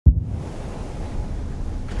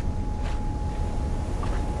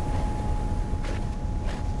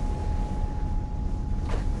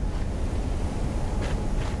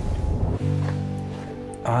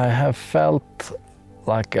I have felt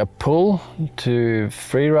like a pull to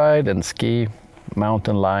freeride and ski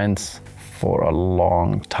mountain lines for a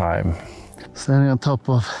long time. Standing on top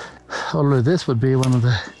of all of this would be one of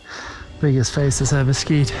the biggest faces I ever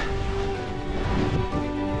skied.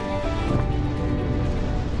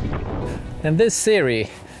 In this series,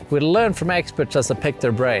 we'll learn from experts as they pick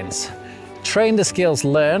their brains, train the skills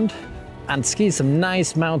learned, and ski some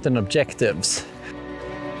nice mountain objectives.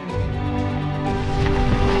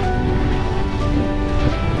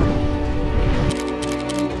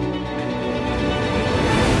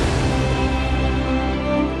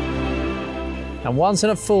 And once in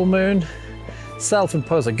a full moon,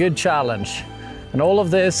 self-impose a good challenge. And all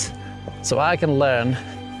of this so I can learn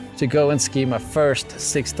to go and ski my first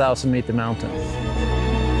 6,000 meter mountain.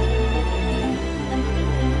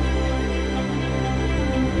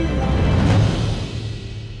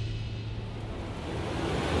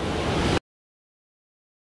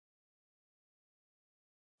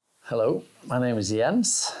 Hello, my name is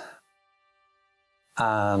Jens.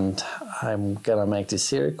 And I'm gonna make this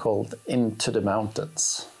series called Into the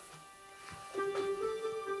Mountains.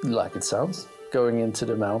 Like it sounds, going into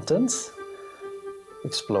the mountains,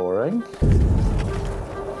 exploring,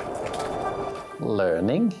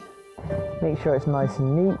 learning. Make sure it's nice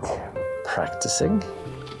and neat. Practicing.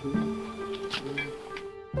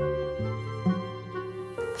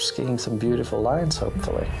 Skiing some beautiful lines,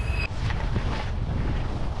 hopefully.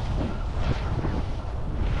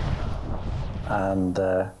 And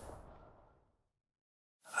I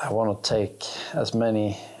want to take as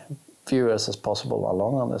many viewers as possible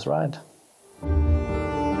along on this ride.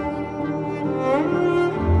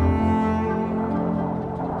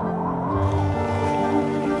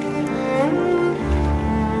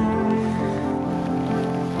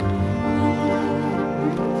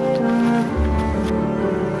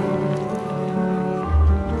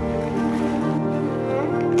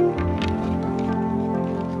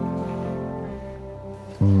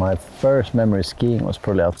 My first memory skiing was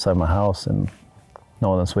probably outside my house in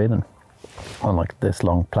northern Sweden on like this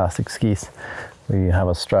long plastic skis where you have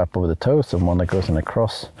a strap over the toes and one that goes in a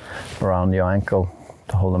cross around your ankle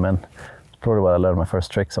to hold them in. It's probably what I learned my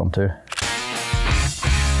first tricks on too.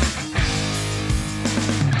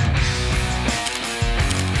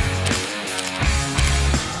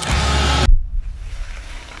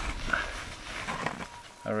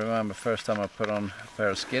 I remember first time I put on a pair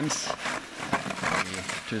of skins.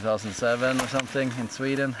 2007 or something in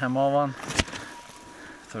Sweden, Hemavan. I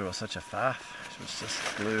thought it was such a faff. It was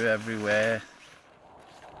just glue everywhere.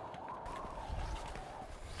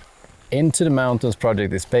 Into the Mountains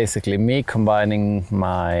project is basically me combining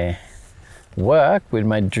my work with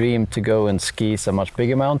my dream to go and ski some much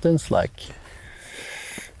bigger mountains, like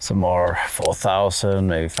some more 4,000,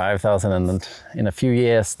 maybe 5,000, and then in a few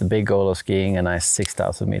years the big goal of skiing a nice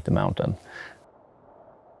 6,000 meter mountain.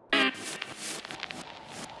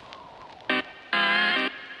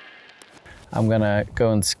 I'm gonna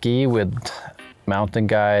go and ski with mountain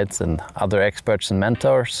guides and other experts and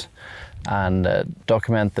mentors and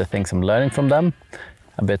document the things I'm learning from them.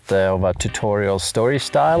 A bit of a tutorial story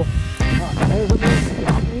style.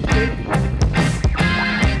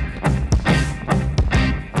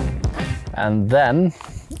 And then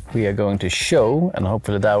we are going to show, and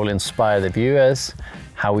hopefully that will inspire the viewers,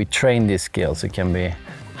 how we train these skills. It can be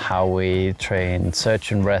how we train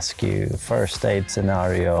search and rescue, first aid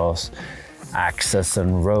scenarios, access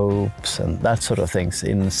and ropes and that sort of things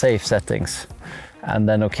in safe settings. And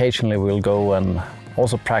then occasionally we'll go and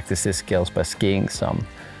also practice these skills by skiing some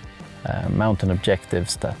mountain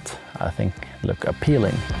objectives that I think look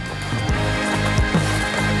appealing.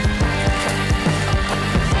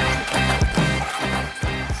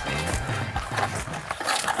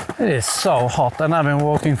 It is so hot and I've been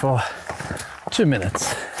walking for 2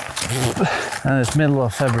 minutes. And it's middle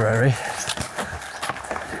of February.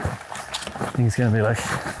 I think it's going to be like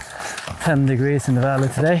 10 degrees in the valley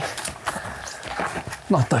today.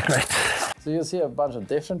 Not that great. So you'll see a bunch of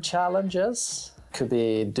different challenges. Could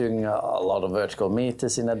be doing a lot of vertical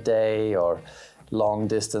meters in a day or long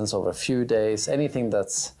distance over a few days. Anything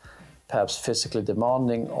that's perhaps physically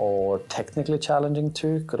demanding or technically challenging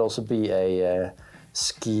too. Could also be a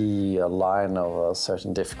ski line of a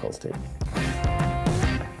certain difficulty.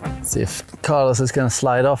 Let's see if Carlos is going to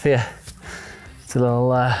slide off here. It's a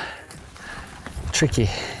little tricky,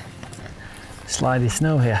 slidey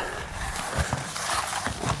snow here.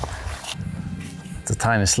 It's a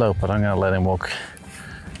tiny slope, but I'm going to let him walk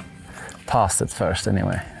past it first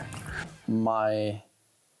anyway. My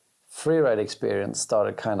freeride experience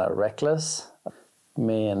started kind of reckless.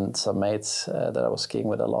 Me and some mates that I was skiing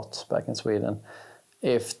with a lot back in Sweden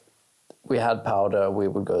if we had powder, we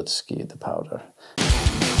would go to ski the powder.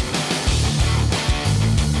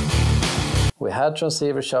 We had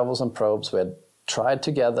transceiver shovels and probes. We had tried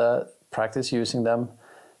together, practice using them,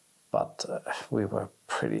 but we were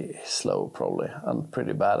pretty slow probably and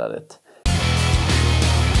pretty bad at it.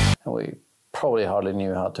 And we probably hardly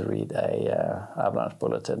knew how to read a avalanche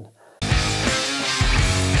bulletin.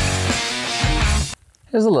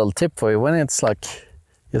 Here's a little tip for you. When it's like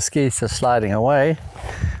your skis are sliding away,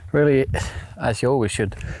 really, as you always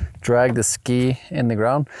should, drag the ski in the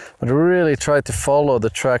ground, but really try to follow the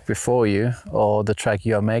track before you, or the track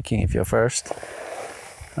you are making if you're first.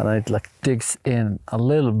 And it like digs in a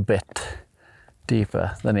little bit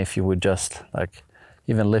deeper than if you would just like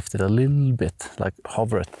even lift it a little bit, like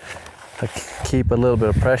hover it, like keep a little bit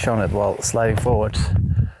of pressure on it while sliding forward.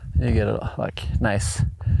 You get a like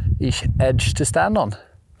nice-ish edge to stand on.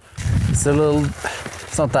 It's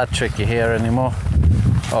not that tricky here anymore.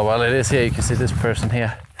 Oh well, it is here. You can see this person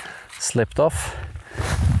here slipped off.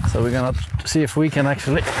 So we're gonna see if we can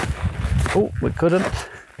actually, oh, we couldn't.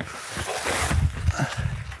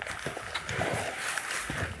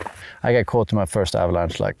 I got caught in my first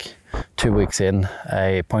avalanche like 2 weeks in,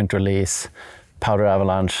 a point release powder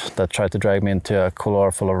avalanche that tried to drag me into a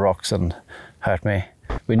couloir full of rocks and hurt me.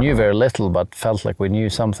 We knew very little, but felt like we knew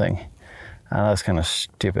something. And that's kind of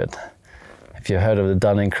stupid. If you heard of the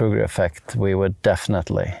Dunning-Kruger effect, we were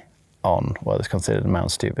definitely on what is considered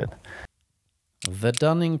Mount Stupid. The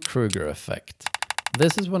Dunning-Kruger effect.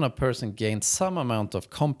 This is when a person gains some amount of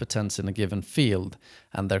competence in a given field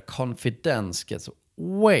and their confidence gets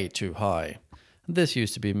way too high. This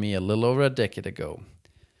used to be me a little over a decade ago.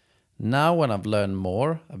 Now when I've learned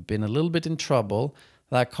more, I've been a little bit in trouble,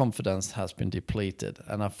 that confidence has been depleted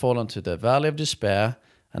and I've fallen to the valley of despair,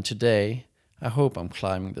 and today I hope I'm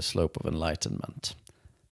climbing the slope of enlightenment.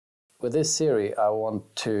 With this series I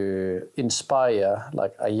want to inspire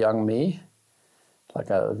like a young me, like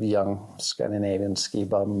a young Scandinavian ski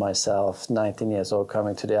bum myself, 19 years old,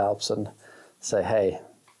 coming to the Alps and say, hey,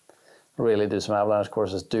 really do some avalanche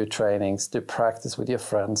courses, do trainings, do practice with your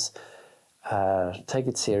friends, take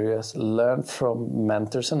it serious, learn from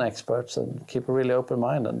mentors and experts, and keep a really open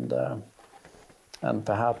mind, and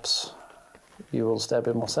perhaps you will stay a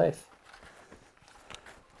bit more safe.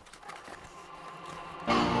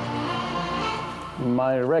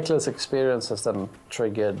 My reckless experience has then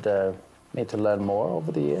triggered me to learn more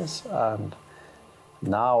over the years, and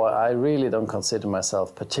now I really don't consider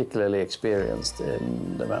myself particularly experienced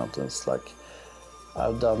in the mountains. Like,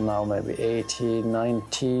 I've done now maybe 18,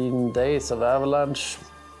 19 days of avalanche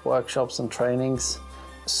workshops and trainings.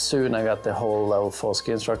 Soon I got the whole level 4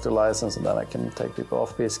 ski instructor license, and then I can take people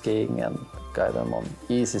off-piste skiing and guide them on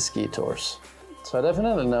easy ski tours. So I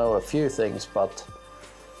definitely know a few things, but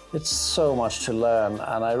it's so much to learn,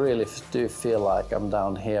 and I really do feel like I'm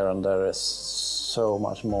down here and there is so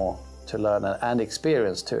much more to learn and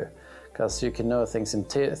experience too. Because you can know things in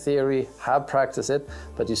theory, have practiced it,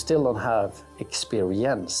 but you still don't have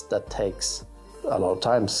experience. That takes a lot of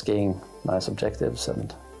time skiing nice objectives,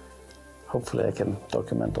 and hopefully I can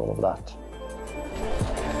document all of that.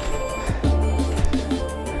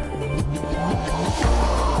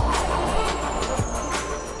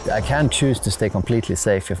 I can choose to stay completely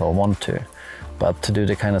safe if I want to, but to do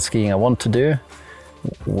the kind of skiing I want to do,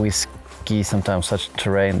 we ski sometimes such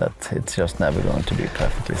terrain that it's just never going to be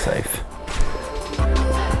perfectly safe.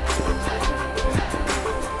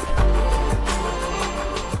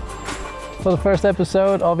 For the first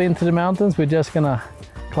episode of Into the Mountains, we're just gonna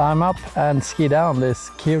climb up and ski down this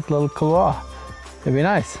cute little couloir. It'd be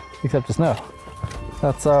nice, except the snow.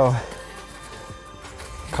 That's our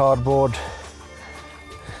cardboard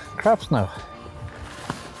crap snow.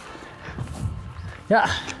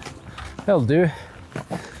 Yeah, that'll do.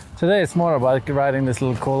 Today it's more about riding this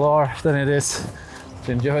little couloir than it is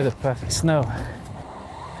to enjoy the perfect snow.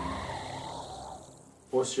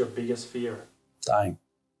 What's your biggest fear? Dying.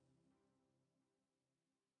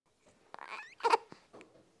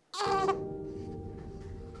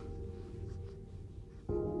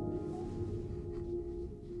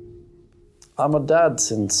 I'm a dad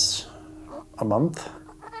since a month.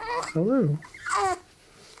 Hello.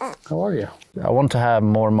 How are you? I want to have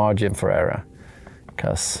more margin for error,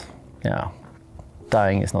 because, yeah,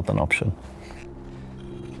 dying is not an option.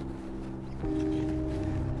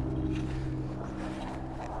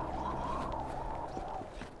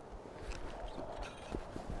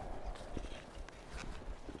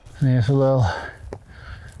 Here's a little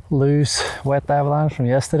loose, wet avalanche from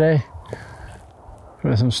yesterday,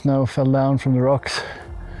 where some snow fell down from the rocks,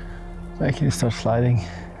 making it start sliding.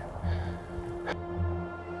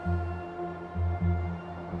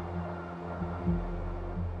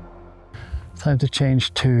 Time to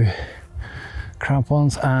change to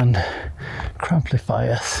crampons and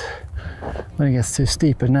cramplifiers when it gets too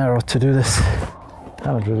steep and narrow to do this. I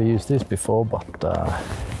haven't really used this before, but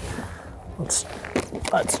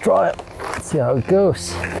let's try it, see how it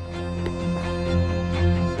goes.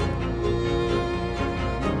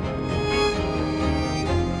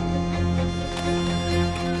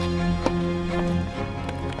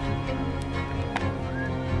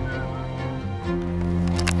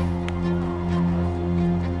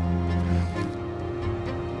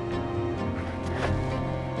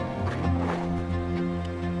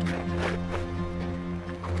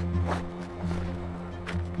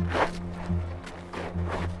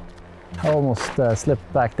 I almost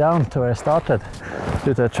slipped back down to where I started.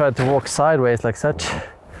 I tried to walk sideways like such,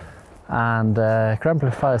 and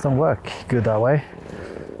cramplifiers don't work good that way.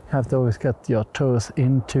 You have to always get your toes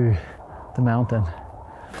into the mountain.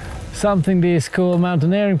 Something these cool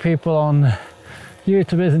mountaineering people on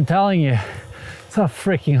YouTube isn't telling you is how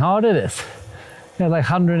freaking hard it is. You have like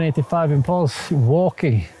 185 impulse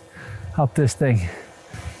walking up this thing.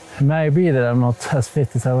 It may be that I'm not as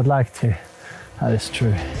fit as I would like to. That is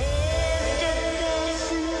true.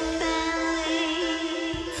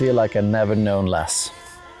 I feel like I've never known less.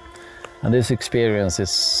 And this experience is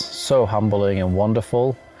so humbling and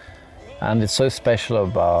wonderful. And it's so special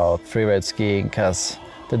about freeride skiing because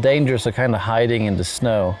the dangers are kind of hiding in the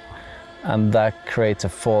snow, and that creates a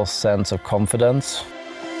false sense of confidence.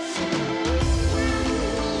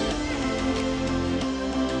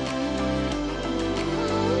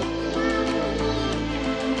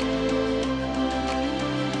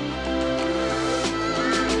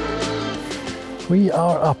 We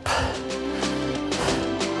are up.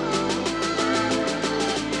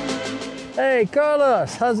 Hey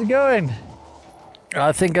Carlos, how's it going?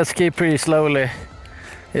 I think I ski pretty slowly.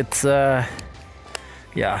 It's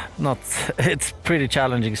it's pretty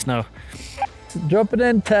challenging snow. Drop it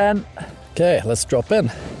in 10. Okay, let's drop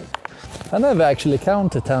in. I never actually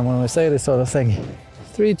count to 10 when we say this sort of thing.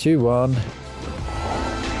 3, 2, 1.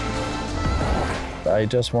 I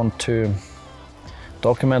just want to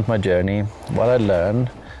document my journey, what I learned,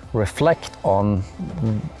 reflect on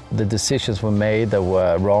the decisions we made that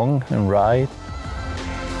were wrong and right.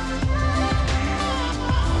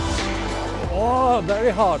 Oh, very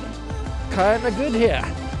hard. Kinda good here.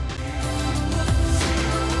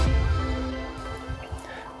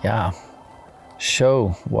 Yeah,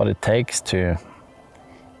 show what it takes to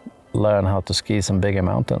learn how to ski some bigger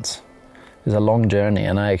mountains. It's a long journey,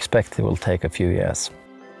 and I expect it will take a few years.